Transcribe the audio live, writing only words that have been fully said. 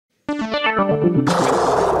Let's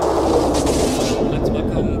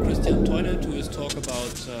welcome Theune to his talk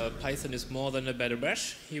about Python is more than a better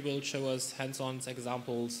bash. He will show us hands-on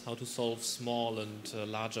examples how to solve small and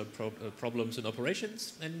larger problems in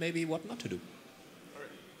operations and maybe what not to do.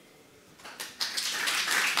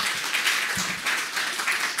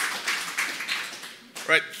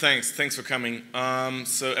 Right, thanks for coming.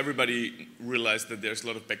 So everybody realized that there's a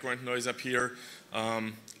lot of background noise up here.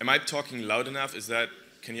 Am I talking loud enough?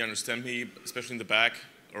 Can you understand me, especially in the back?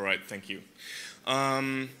 All right, thank you.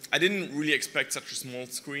 I didn't really expect such a small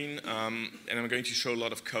screen, and I'm going to show a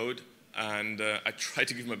lot of code. And I try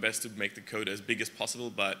to give my best to make the code as big as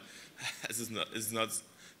possible, but it's not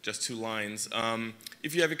just 2 lines.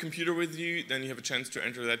 If you have a computer with you, then you have a chance to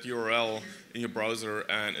enter that URL in your browser,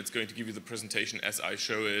 and it's going to give you the presentation as I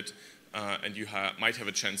show it, and you might have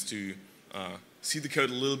a chance to see the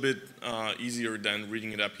code a little bit easier than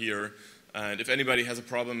reading it up here. And if anybody has a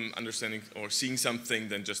problem understanding or seeing something,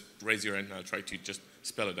 then just raise your hand and I'll try to just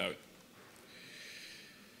spell it out.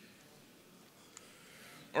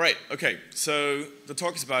 All right, okay, so the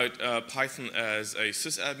talk is about Python as a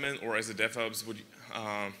sysadmin or as a DevOps,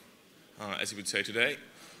 as you would say today.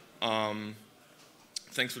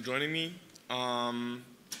 Thanks for joining me. I'm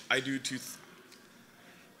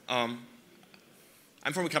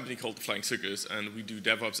from a company called The Flying Circus, and we do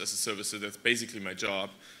DevOps as a service, so that's basically my job.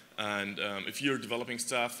 And if you're developing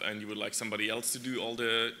stuff and you would like somebody else to do all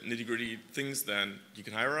the nitty-gritty things, then you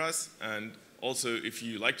can hire us. And also, if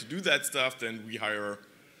you like to do that stuff, then we hire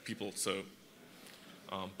people, so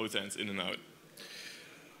both ends, in and out.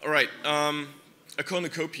 All right, a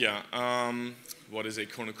cornucopia. What is a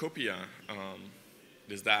cornucopia?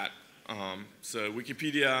 It is that. So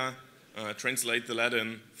Wikipedia translates the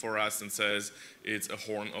Latin for us and says it's a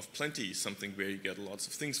horn of plenty, something where you get lots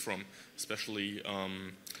of things from, especially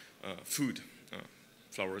food,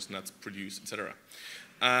 flowers, nuts, produce, etc.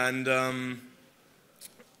 And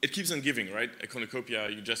it keeps on giving, right? A cornucopia,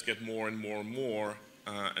 you just get more and more and more,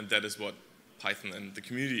 and that is what Python and the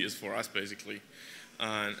community is for us, basically.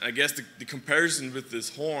 And I guess the comparison with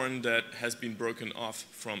this horn that has been broken off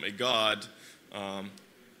from a god,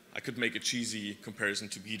 I could make a cheesy comparison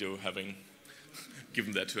to Guido having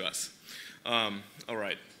given that to us. All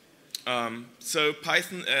right. So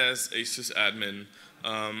Python as a sysadmin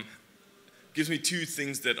gives me 2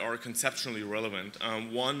 things that are conceptually relevant.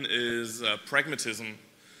 One is pragmatism,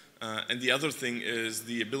 and the other thing is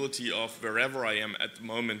the ability of wherever I am at the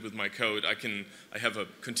moment with my code, I have a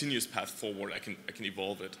continuous path forward. I can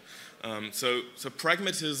evolve it. So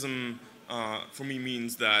pragmatism for me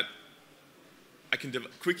means that I can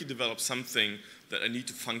quickly develop something that I need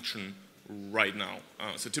to function right now.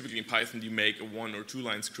 So typically in Python, you make a 1 or 2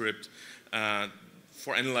 line script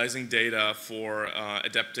for analyzing data, for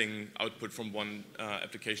adapting output from one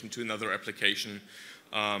application to another application.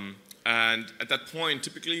 And at that point,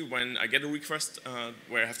 typically when I get a request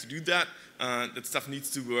where I have to do that, that stuff needs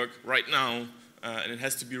to work right now, and it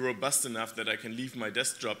has to be robust enough that I can leave my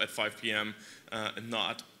desk job at 5 p.m. And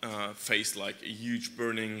not face like a huge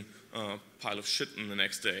burning pile of shit in the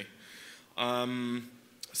next day.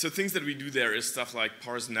 So things that we do there is stuff like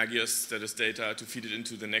parse Nagios status data to feed it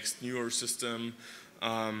into the next newer system.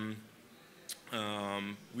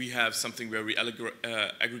 We have something where we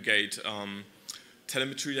aggregate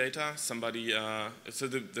telemetry data. Somebody, so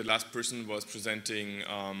the last person was presenting,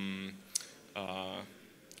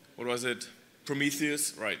 what was it?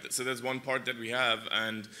 Prometheus, right? So that's one part that we have,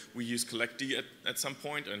 and we use collectd at some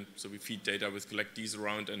point, and so we feed data with collectds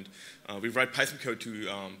around, and we write Python code to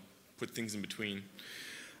put things in between.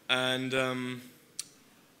 And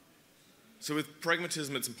so with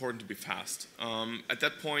pragmatism, it's important to be fast. At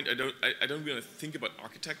that point, I don't really think about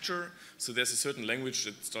architecture. So there's a certain language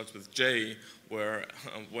that starts with J, where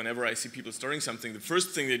whenever I see people starting something, the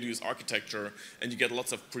first thing they do is architecture, and you get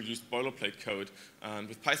lots of produced boilerplate code. And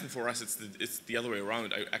with Python for us, it's the other way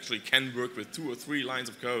around. I actually can work with 2 or 3 lines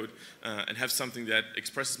of code and have something that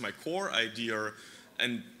expresses my core idea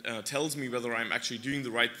and tells me whether I'm actually doing the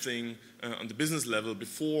right thing on the business level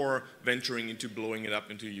before venturing into blowing it up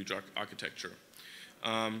into a huge architecture.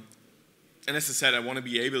 And as I said, I want to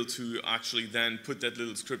be able to actually then put that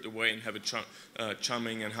little script away and have it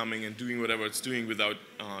chumming and humming and doing whatever it's doing without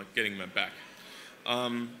getting my back.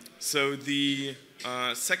 So the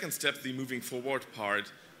second step, the moving forward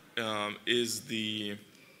part, is the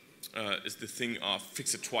thing of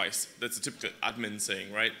fix it twice. That's a typical admin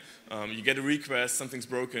saying, right? You get a request, something's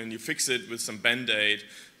broken, you fix it with some Band-Aid,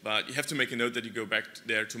 but you have to make a note that you go back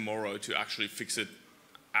there tomorrow to actually fix it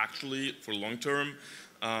actually for long term.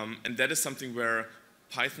 And that is something where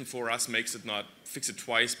Python for us makes it not fix it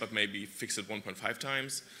twice, but maybe fix it 1.5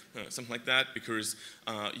 times, something like that, because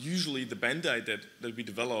usually the Bandai that we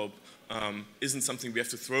develop isn't something we have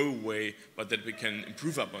to throw away, but that we can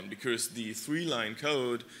improve upon, because the 3-line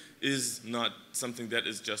code is not something that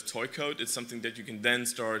is just toy code. It's something that you can then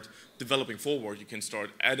start developing forward. You can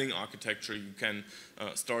start adding architecture. You can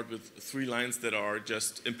start with 3 lines that are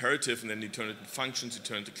just imperative, and then you turn it into functions, you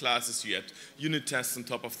turn it into classes, you add unit tests on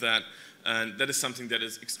top of that, and that is something that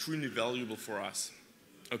is extremely valuable for us.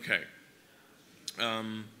 Okay.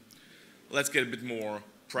 Let's get a bit more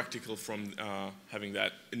practical from having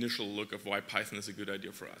that initial look of why Python is a good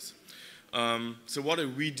idea for us. So what are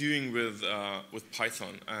we doing with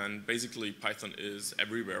Python? And basically, Python is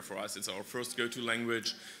everywhere for us. It's our first go-to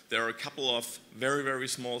language. There are a couple of very, very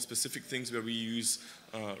small specific things where we use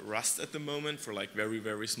Rust at the moment for like very,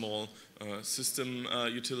 very small system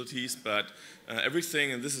utilities. But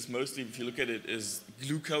everything, and this is mostly, if you look at it, is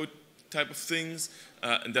glue code type of things,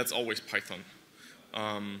 and that's always Python.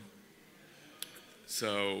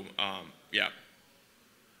 Yeah,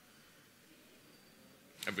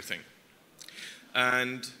 everything.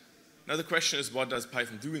 And now the question is, what does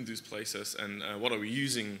Python do in these places, and what are we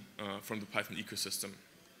using from the Python ecosystem?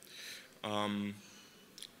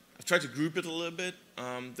 I've tried to group it a little bit.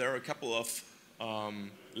 There are a couple of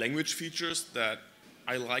language features that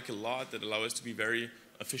I like a lot that allow us to be very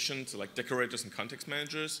efficient, so like decorators and context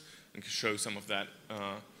managers, and can show some of that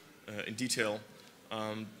in detail.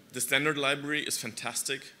 The standard library is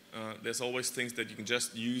fantastic. There's always things that you can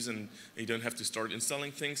just use and you don't have to start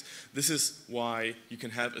installing things. This is why you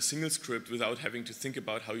can have a single script without having to think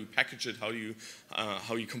about how you package it, how you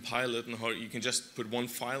compile it, and how you can just put one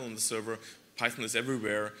file on the server. Python is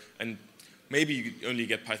everywhere, and maybe you only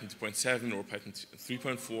get Python 2.7 or Python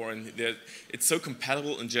 3.4, and it's so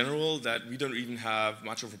compatible in general that we don't even have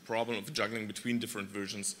much of a problem of juggling between different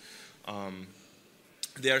versions.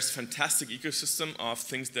 There's fantastic ecosystem of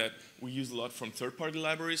things that we use a lot from third-party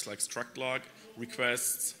libraries like struct.log,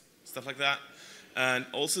 requests, stuff like that. And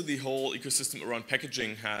also the whole ecosystem around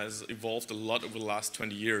packaging has evolved a lot over the last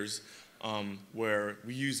 20 years, where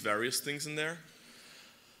we use various things in there.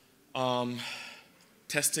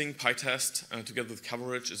 Testing, PyTest, together with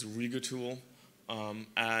coverage is a really good tool.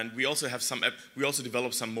 And we also have we also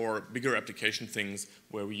develop some more bigger application things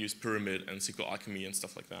where we use Pyramid and SQL Alchemy and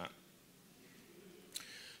stuff like that.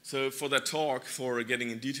 So for that talk, for getting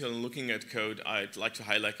in detail and looking at code, I'd like to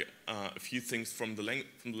highlight a few things from the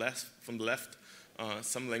left.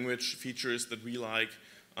 Some language features that we like.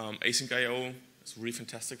 Async I/O is really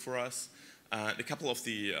fantastic for us. And a couple of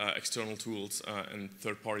the external tools and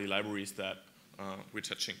third-party libraries that we're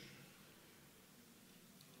touching.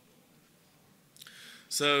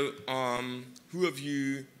 So who of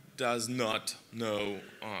you does not know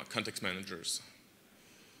context managers?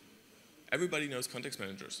 Everybody knows context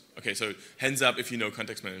managers. Okay, so hands up if you know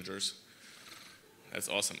context managers. That's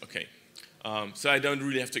awesome, okay. So I don't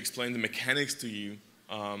really have to explain the mechanics to you.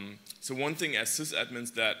 So one thing as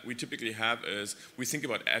sysadmins that we typically have is we think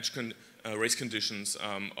about edge race conditions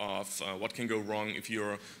of what can go wrong if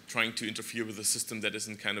you're trying to interfere with a system that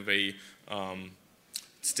isn't kind of a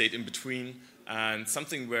state in between. And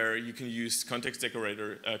something where you can use context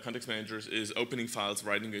managers is opening files,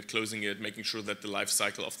 writing it, closing it, making sure that the life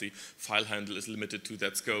cycle of the file handle is limited to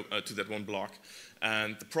that scope, to that one block.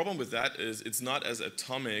 And the problem with that is it's not as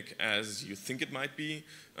atomic as you think it might be,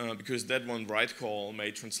 because that one write call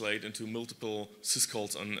may translate into multiple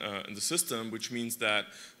syscalls in the system, which means that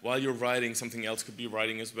while you're writing, something else could be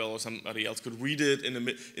writing as well, or somebody else could read it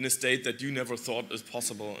in a state that you never thought is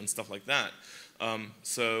possible and stuff like that.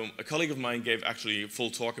 So a colleague of mine gave actually a full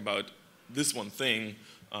talk about this one thing,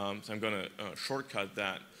 so I'm going to shortcut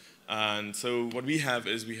that. And so what we have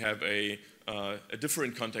is we have a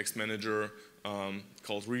different context manager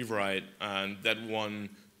called rewrite, and that one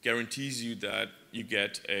guarantees you that you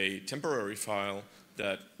get a temporary file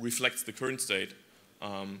that reflects the current state.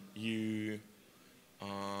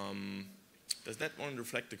 Does that one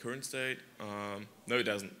reflect the current state? No, it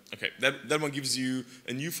doesn't. Okay, that one gives you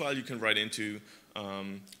a new file you can write into,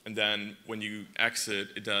 and then when you exit,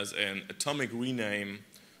 it does an atomic rename.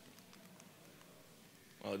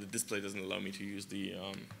 Well, the display doesn't allow me to use the...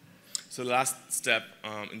 So the last step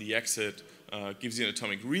in the exit gives you an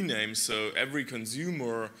atomic rename, so every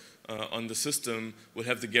consumer on the system will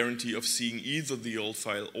have the guarantee of seeing either the old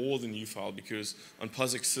file or the new file, because on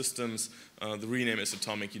POSIX systems, the rename is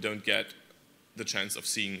atomic. You don't get the chance of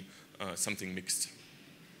seeing something mixed.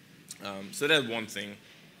 So that's one thing,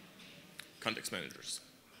 context managers.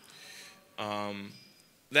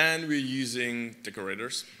 Then we're using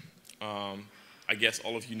decorators. I guess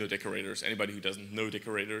all of you know decorators. Anybody who doesn't know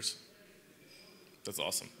decorators? That's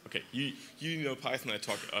awesome. Okay, you know Python. I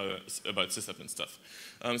talk about sysadmin stuff.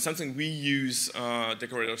 Something we use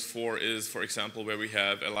decorators for is, for example, where we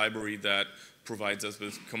have a library that provides us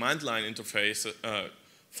with command line interface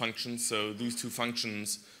functions. So these two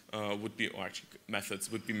functions would be, or actually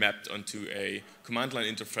methods, would be mapped onto a command line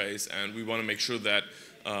interface, and we want to make sure that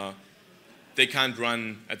they can't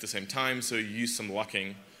run at the same time, so you use some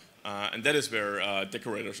locking. And that is where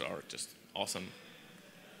decorators are just awesome.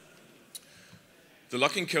 The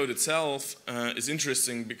locking code itself is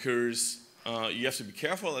interesting because you have to be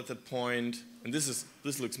careful at that point, and this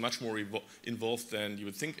looks much more involved than you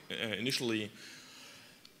would think initially.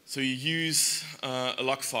 So you use a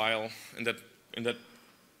log file, and in that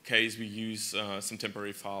case we use some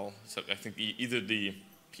temporary file. So I think either the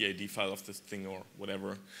PID file of this thing or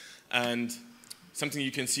whatever. And something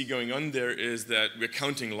you can see going on there is that we're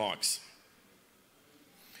counting logs.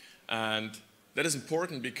 And that is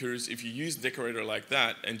important because if you use decorator like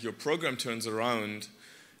that and your program turns around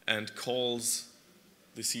and calls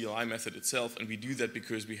the CLI method itself, and we do that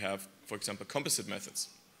because we have, for example, composite methods.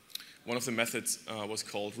 One of the methods was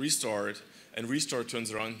called restart, and restart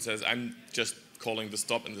turns around and says, I'm just calling the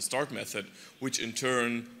stop and the start method, which in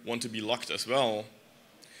turn want to be locked as well.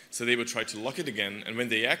 So they would try to lock it again, and when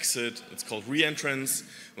they exit, it's called reentrance.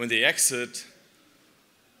 When they exit,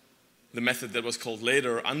 the method that was called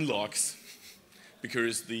later unlocks,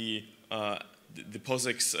 because the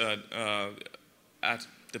POSIX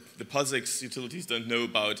the POSIX utilities don't know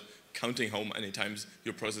about counting how many times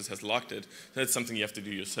your process has locked it. That's something you have to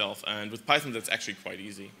do yourself, and with Python that's actually quite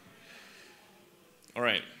easy. All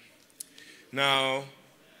right. Now,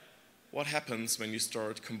 what happens when you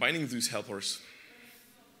start combining these helpers?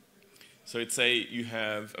 So let's say you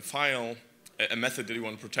have a file, a method that you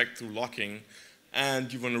want to protect through locking,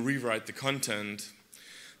 and you want to rewrite the content.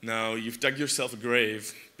 Now, you've dug yourself a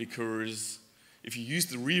grave, because if you use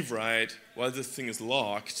the rewrite while this thing is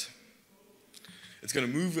locked, it's going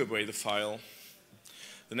to move away the file.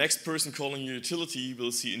 The next person calling your utility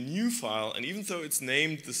will see a new file, and even though it's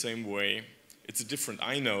named the same way, it's a different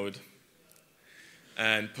inode.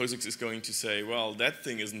 And POSIX is going to say, well, that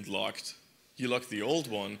thing isn't locked. You locked the old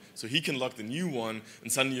one, so he can lock the new one,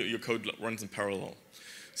 and suddenly your code runs in parallel.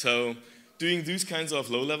 So doing these kinds of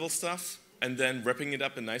low-level stuff and then wrapping it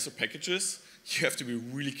up in nicer packages, you have to be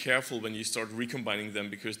really careful when you start recombining them,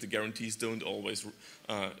 because the guarantees don't always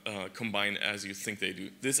combine as you think they do.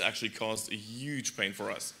 This actually caused a huge pain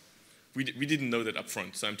for us. We didn't know that up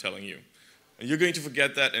front, so I'm telling you. And you're going to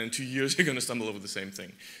forget that, and in 2 years you're going to stumble over the same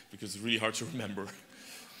thing, because it's really hard to remember.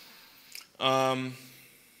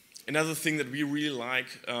 Another thing that we really like,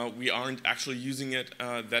 we aren't actually using it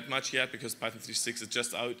that much yet because Python 3.6 is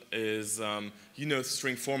just out, is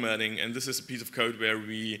string formatting. And this is a piece of code where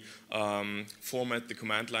we format the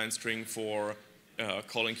command line string for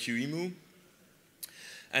calling QEMU.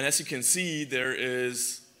 And as you can see, there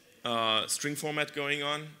is string format going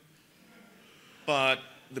on, but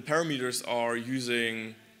the parameters are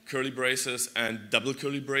using curly braces and double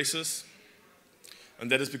curly braces. And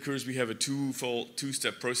that is because we have a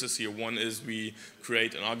two-step process here. One is we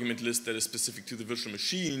create an argument list that is specific to the virtual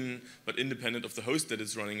machine, but independent of the host that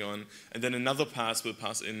it's running on. And then another pass will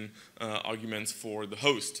pass in arguments for the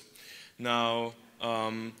host. Now,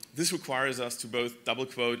 this requires us to both double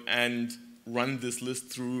quote and run this list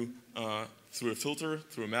through a filter,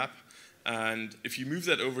 through a map. And if you move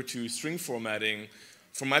that over to string formatting,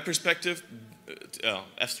 from my perspective,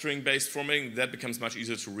 f-string-based formatting, that becomes much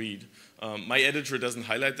easier to read. My editor doesn't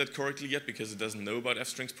highlight that correctly yet because it doesn't know about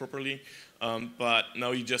f-strings properly. But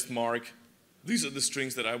now you just mark, these are the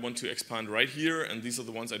strings that I want to expand right here, and these are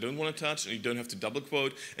the ones I don't want to touch, and you don't have to double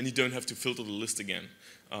quote, and you don't have to filter the list again.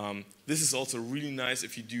 This is also really nice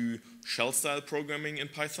if you do shell-style programming in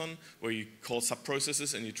Python, where you call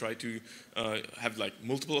sub-processes and you try to have like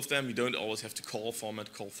multiple of them. You don't always have to call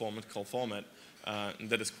format, call format, call format. And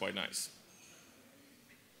that is quite nice.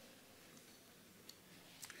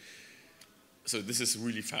 So this is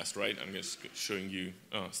really fast, right? I'm just showing you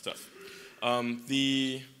stuff.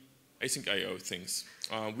 The async I/O things.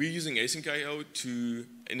 We're using async I/O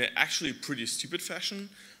in an actually pretty stupid fashion.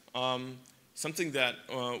 Something that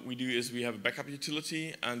we do is we have a backup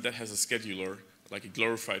utility, and that has a scheduler, like a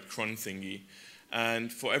glorified cron thingy.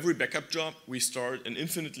 And for every backup job, we start an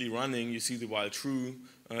infinitely running, you see the while true,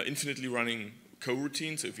 infinitely running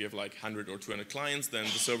coroutine. So if you have like 100 or 200 clients, then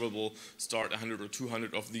the server will start 100 or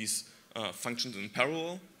 200 of these functions in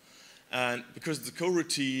parallel. And because it's a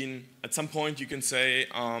coroutine, at some point you can say,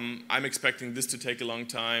 I'm expecting this to take a long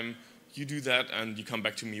time. You do that, and you come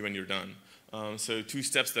back to me when you're done. So two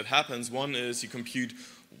steps that happens. One is you compute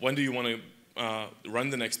when do you want to run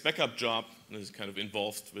the next backup job. This is kind of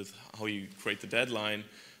involved with how you create the deadline.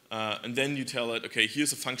 And then you tell it, okay,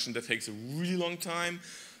 here's a function that takes a really long time.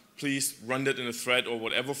 Please run that in a thread or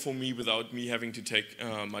whatever for me without me having to take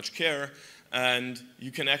much care. And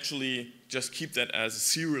you can actually just keep that as a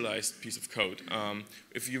serialized piece of code.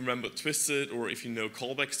 If you remember Twisted or if you know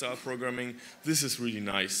callback style programming, this is really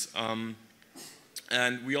nice.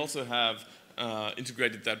 And we also have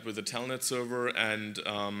integrated that with a telnet server and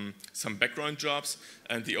some background jobs.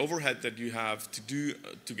 And the overhead that you have to do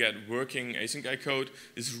to get working async code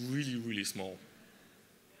is really, really small.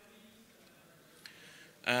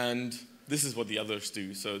 And this is what the others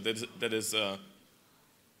do. So that is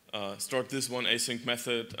start this one async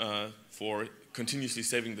method for continuously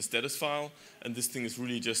saving the status file. And this thing is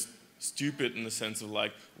really just stupid in the sense of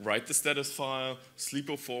like write the status file,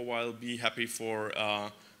 sleep for a while, be happy for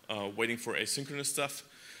waiting for asynchronous stuff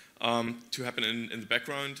to happen in the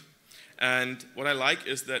background. And what I like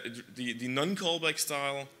is that the non-callback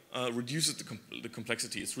style reduces the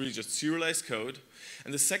complexity. It's really just serialized code.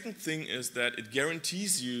 And the second thing is that it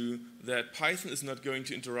guarantees you that Python is not going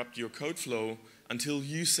to interrupt your code flow until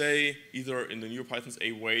you say either in the newer Python's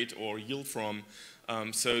await or yield from.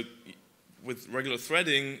 So with regular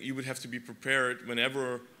threading, you would have to be prepared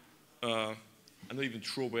whenever, I'm not even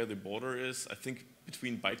sure where the border is. I think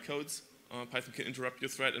between bytecodes, Python can interrupt your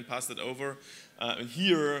thread and pass that over. And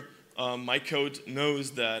here, my code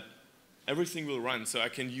knows that everything will run. So I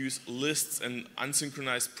can use lists and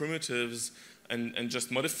unsynchronized primitives and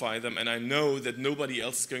just modify them. And I know that nobody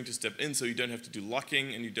else is going to step in, so you don't have to do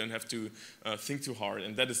locking and you don't have to think too hard.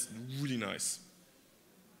 And that is really nice.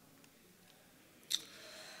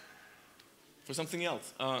 For something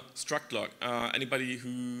else, struct log. Anybody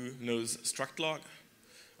who knows struct log?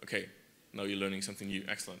 Okay, now you're learning something new.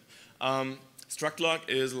 Excellent. Struct log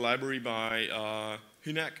is a library by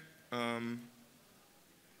Theune.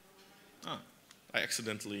 I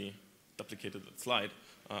accidentally duplicated that slide.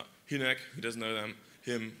 Theune, who doesn't know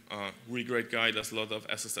him, really great guy, does a lot of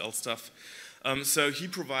SSL stuff. So he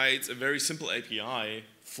provides a very simple API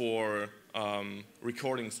for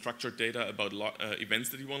recording structured data about events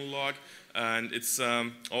that you want to log. And it's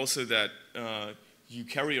also that you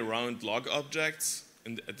carry around log objects.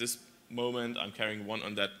 And at this moment, I'm carrying one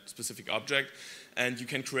on that specific object. And you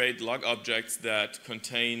can create log objects that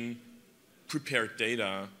contain prepared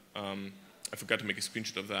data. I forgot to make a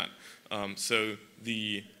screenshot of that. So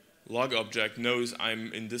the log object knows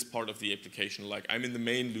I'm in this part of the application, like I'm in the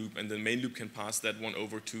main loop, and the main loop can pass that one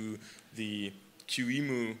over to the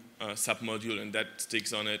QEMU submodule, and that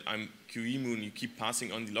sticks on it. I'm QEMU, and you keep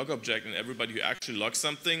passing on the log object, and everybody who actually logs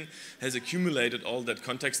something has accumulated all that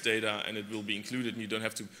context data, and it will be included, and you don't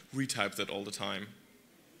have to retype that all the time.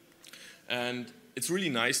 And it's really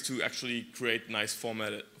nice to actually create nice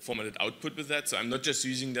formatted output with that. So I'm not just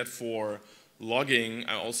using that for logging,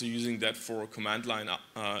 I'm also using that for command line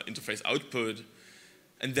interface output,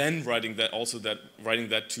 and then writing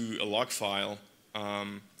that to a log file.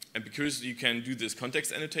 And because you can do this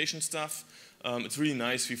context annotation stuff, it's really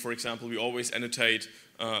nice. For example, we always annotate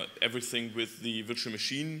everything with the virtual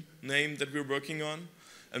machine name that we're working on.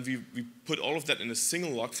 And we put all of that in a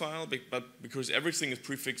single log file, but because everything is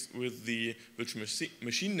prefixed with the virtual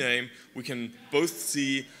machine name, we can both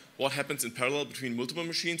see what happens in parallel between multiple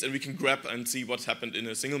machines, and we can grab and see what's happened in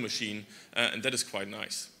a single machine, and that is quite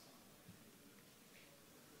nice.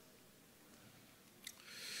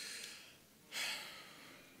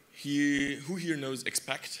 Who here knows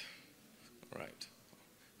expect? All right.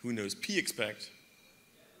 Who knows pexpect?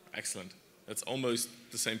 Excellent. That's almost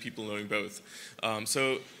the same people knowing both.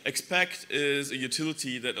 So expect is a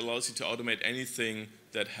utility that allows you to automate anything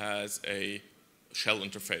that has a shell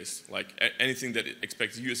interface, like anything that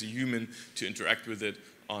expects you as a human to interact with it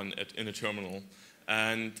in a terminal.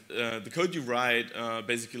 And the code you write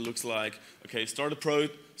basically looks like, okay, start a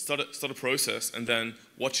process, and then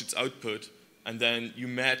watch its output, and then you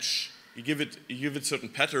match, you give it certain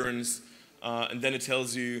patterns, and then it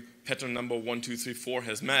tells you pattern number 1, 2, 3, 4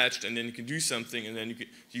 has matched, and then you can do something, and then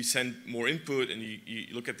you send more input, and you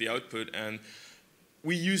look at the output. And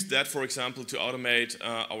we used that, for example, to automate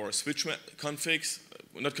our switch configs,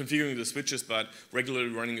 not configuring the switches, but regularly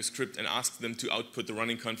running a script and ask them to output the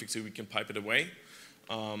running config so we can pipe it away.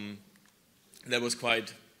 That was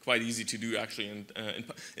quite easy to do, actually. And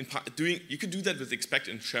you could do that with expect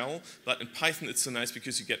in shell, but in Python it's so nice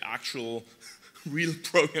because you get actual real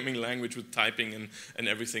programming language with typing and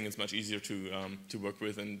everything. Is much easier to work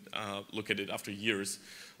with and look at it after years.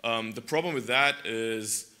 The problem with that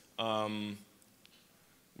is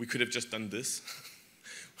we could have just done this.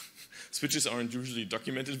 switches aren't usually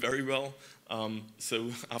documented very well.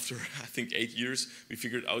 So after, I think, 8 years, we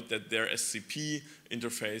figured out that their SCP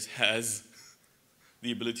interface has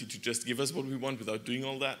the ability to just give us what we want without doing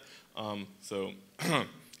all that.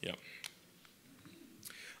 Yeah.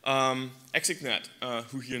 ExecNet.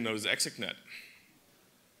 Who here knows ExecNet?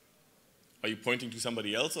 Are you pointing to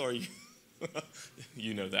somebody else, or are you?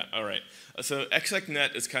 You know that. All right. So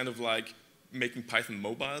ExecNet is kind of like making Python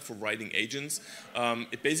mobile for writing agents.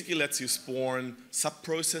 It basically lets you spawn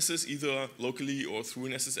sub-processes either locally or through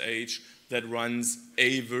an SSH that runs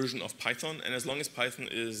a version of Python. And as long as Python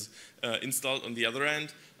is installed on the other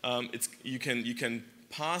end, you can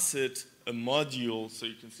pass it a module. So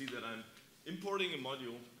you can see that I'm importing a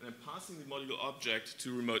module and I'm passing the module object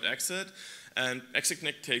to remote exit. And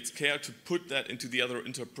ExecNet takes care to put that into the other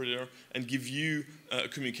interpreter and give you a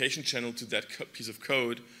communication channel to that piece of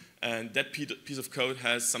code. And that piece of code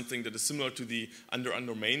has something that is similar to the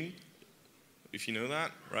under main, if you know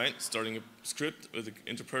that, right? Starting a script with the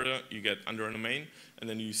interpreter, you get under main, and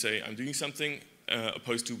then you say, I'm doing something,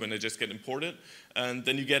 opposed to when I just get imported. And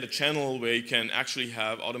then you get a channel where you can actually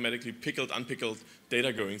have automatically pickled, unpickled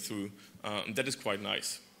data going through. And that is quite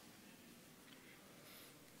nice.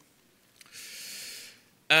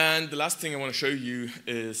 And the last thing I want to show you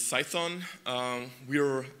is Cython.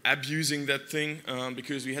 We're abusing that thing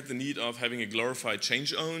because we had the need of having a glorified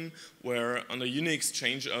change own, where under Unix,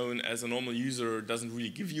 change own as a normal user doesn't really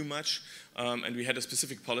give you much. And we had a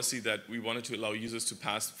specific policy that we wanted to allow users to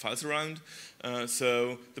pass files around.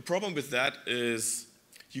 So the problem with that is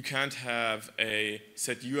you can't have a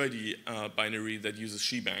setuid binary that uses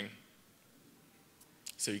shebang.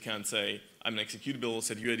 So you can't say, I'm an executable,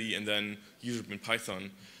 setuid, and then user bin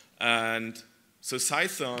Python. And so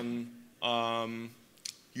Cython,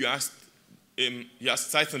 you asked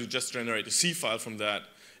Cython to just generate a C file from that,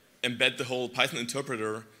 embed the whole Python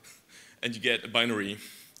interpreter, and you get a binary.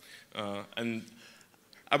 And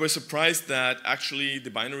I was surprised that actually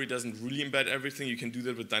the binary doesn't really embed everything. You can do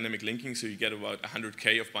that with dynamic linking, so you get about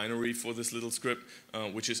 100K of binary for this little script,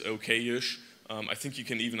 which is okay-ish. I think you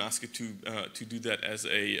can even ask it to do that as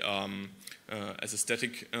a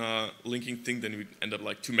static linking thing. Then you would end up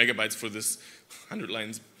like 2 megabytes for this 100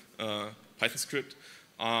 lines Python script.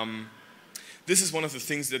 This is one of the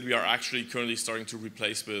things that we are actually currently starting to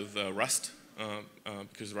replace with Rust,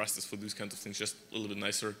 because Rust is for these kinds of things just a little bit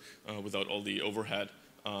nicer without all the overhead.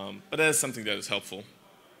 But that is something that is helpful.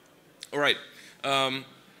 All right.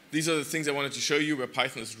 These are the things I wanted to show you where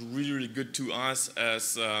Python is really, really good to us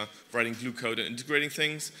as writing glue code and integrating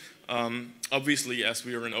things. Obviously, as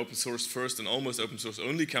we are an open source first and almost open source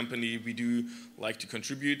only company, we do like to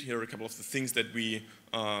contribute. Here are a couple of the things that we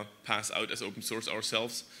pass out as open source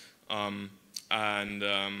ourselves.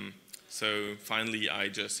 So finally, I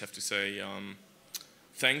just have to say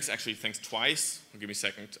thanks. Actually, thanks twice. Give me a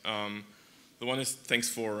second. The one is thanks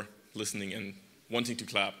for listening and wanting to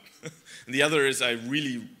clap. And the other is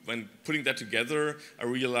when putting that together, I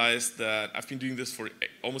realized that I've been doing this for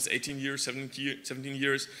almost 18 years, 17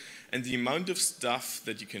 years, and the amount of stuff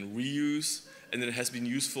that you can reuse and that it has been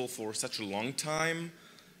useful for such a long time.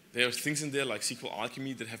 There are things in there like SQL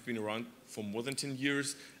Alchemy that have been around for more than 10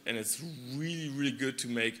 years, and it's really, really good to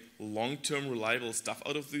make long-term reliable stuff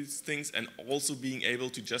out of these things, and also being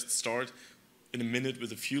able to just start in a minute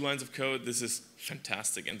with a few lines of code. This is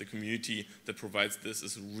fantastic, and the community that provides this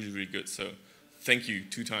is really, really good. So thank you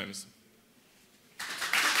 2 times.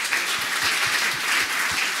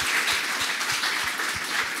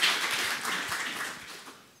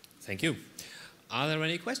 Thank you. Are there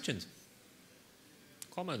any questions?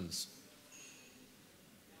 Comments?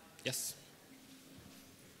 Yes.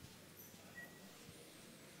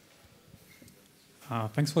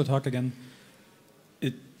 Thanks for the talk again.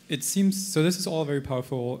 It seems, so this is all very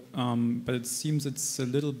powerful, but it seems it's a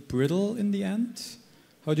little brittle in the end.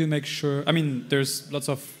 How do you make sure, I mean, there's lots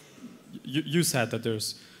of, you said that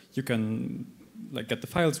you can like get the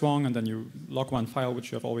files wrong and then you log one file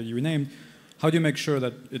which you have already renamed. How do you make sure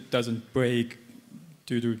that it doesn't break?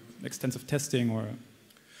 Do you do extensive testing or?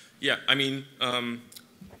 Yeah, I mean,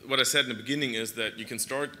 what I said in the beginning is that you can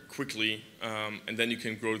start quickly and then you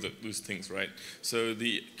can grow those things, right? So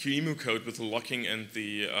the QEMU code with the locking and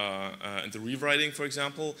the rewriting, for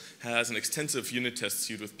example, has an extensive unit test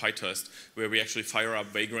suite with PyTest, where we actually fire up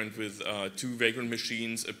Vagrant with 2 Vagrant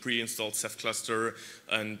machines, a pre-installed Ceph cluster,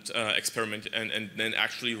 and experiment, and then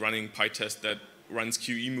actually running PyTest that runs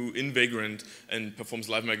QEMU in Vagrant and performs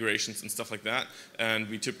live migrations and stuff like that. And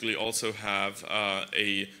we typically also have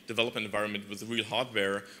a development environment with real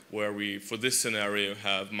hardware where we, for this scenario,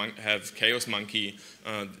 have Chaos Monkey,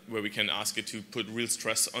 where we can ask it to put real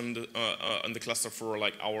stress on the cluster for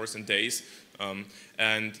like hours and days.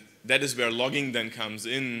 And that is where logging then comes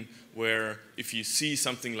in, where if you see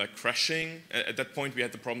something like crashing, at that point we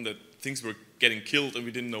had the problem that things were getting killed and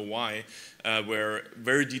we didn't know why, where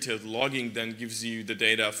very detailed logging then gives you the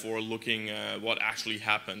data for looking at what actually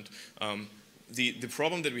happened. The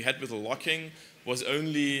problem that we had with the logging was I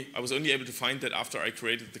was only able to find that after I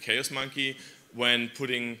created the Chaos Monkey when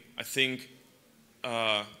putting, I think,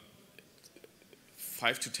 5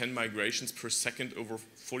 to 10 migrations per second over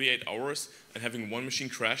 48 hours and having one machine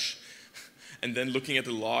crash and then looking at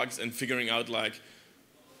the logs and figuring out like,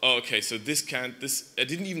 oh, okay, so I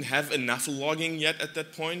didn't even have enough logging yet at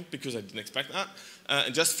that point because I didn't expect that.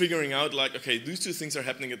 And just figuring out like, okay, these two things are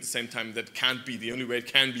happening at the same time. That can't be. The only way it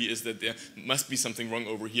can be is that there must be something wrong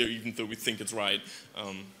over here, even though we think it's right.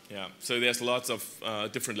 Yeah. So there's lots of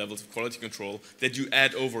different levels of quality control that you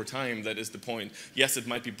add over time. That is the point. Yes, it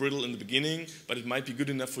might be brittle in the beginning, but it might be good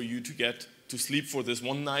enough for you to get to sleep for this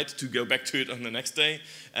one night, to go back to it on the next day.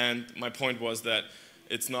 And my point was that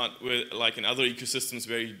it's not like in other ecosystems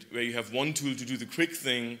where you have one tool to do the quick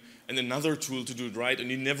thing and another tool to do it right, and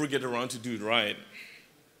you never get around to do it right.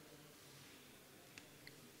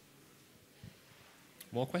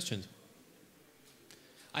 More questions?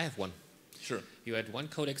 I have one. Sure. You had one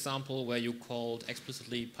code example where you called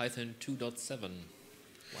explicitly Python 2.7.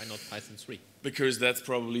 Why not Python 3? Because that's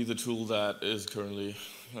probably the tool that is currently,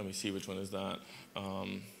 let me see, which one is that?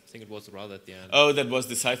 I think it was rather at the end. Oh, that was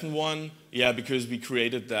the Python one? Yeah, because we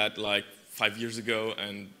created that like 5 years ago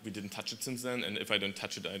and we didn't touch it since then, and if I don't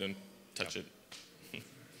touch it, I don't touch it.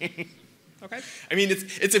 Okay. I mean,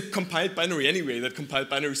 it's a compiled binary anyway. That compiled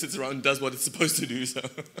binary sits around and does what it's supposed to do, so.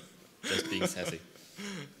 Just being sassy.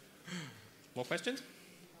 More questions?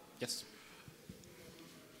 Yes.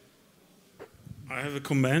 I have a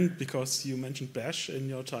comment because you mentioned Bash in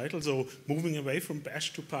your title. So moving away from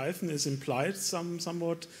Bash to Python is implied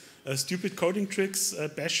somewhat. Stupid coding tricks,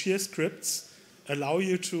 Bash here scripts allow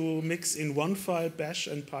you to mix in one file Bash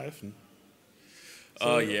and Python.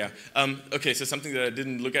 Oh, yeah. Okay, so something that I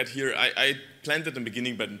didn't look at here, I planned at the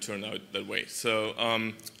beginning, but it turned out that way. So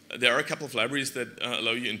there are a couple of libraries that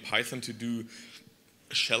allow you in Python to do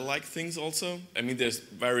shell-like things also. I mean, there's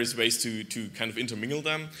various ways to kind of intermingle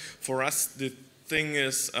them. For us, the thing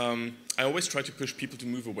is, I always try to push people to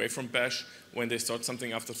move away from Bash when they start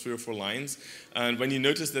something after 3 or 4 lines. And when you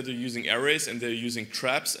notice that they're using arrays and they're using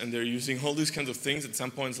traps and they're using all these kinds of things, at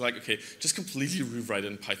some point it's like, okay, just completely rewrite it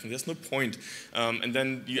in Python. There's no point. And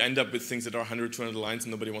then you end up with things that are 100, 200 lines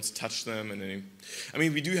and nobody wants to touch them. And then, I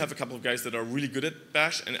mean, we do have a couple of guys that are really good at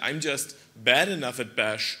Bash, and I'm just bad enough at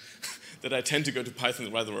Bash that I tend to go to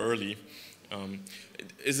Python rather early.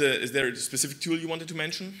 Is there a specific tool you wanted to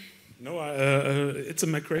mention? No, it's a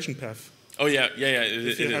migration path. Oh yeah,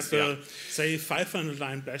 if you have say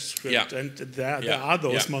 500-line Bash script, and there are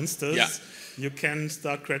those monsters, you can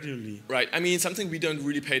start gradually. Right. I mean, something we don't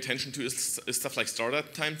really pay attention to is stuff like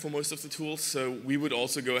startup time for most of the tools. So we would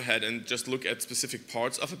also go ahead and just look at specific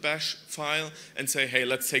parts of a Bash file and say, hey,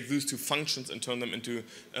 let's take these 2 functions and turn them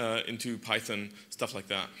into Python, stuff like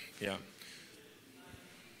that. Yeah.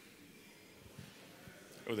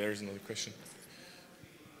 Oh, there's another question.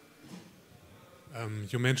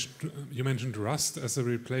 You mentioned Rust as a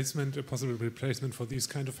replacement, a possible replacement for these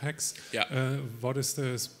kind of hacks. Yeah. What is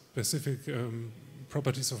the specific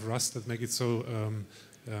properties of Rust that make it so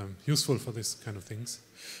useful for this kind of things?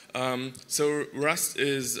 So Rust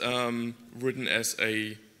is written as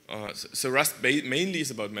a so Rust mainly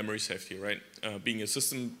is about memory safety, right? Being a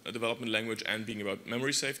system development language and being about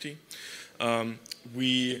memory safety.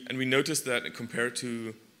 We noticed that compared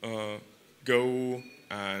to Go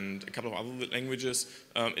and a couple of other languages,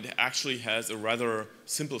 it actually has a rather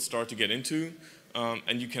simple start to get into,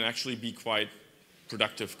 and you can actually be quite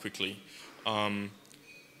productive quickly.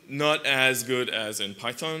 Not as good as in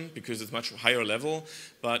Python because it's much higher level,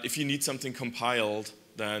 but if you need something compiled,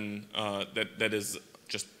 then that is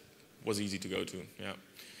just was easy to go to. Yeah,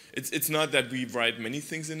 it's not that we write many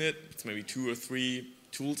things in it. It's maybe 2 or 3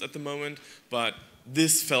 tools at the moment, but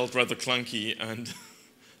this felt rather clunky and.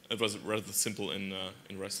 It was rather simple in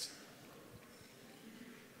Rust.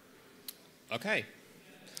 Okay.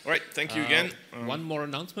 All right, thank you again. One more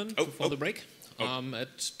announcement before the break.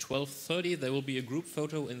 At 12:30 there will be a group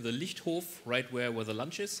photo in the Lichthof, right where the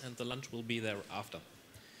lunch is, and the lunch will be there after.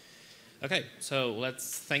 Okay, so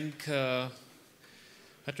let's thank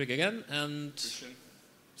Patrick again and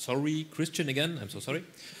sorry, Christian again, I'm so sorry,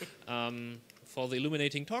 for the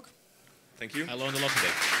illuminating talk. Thank you. I learned a lot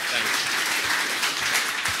today. Thanks.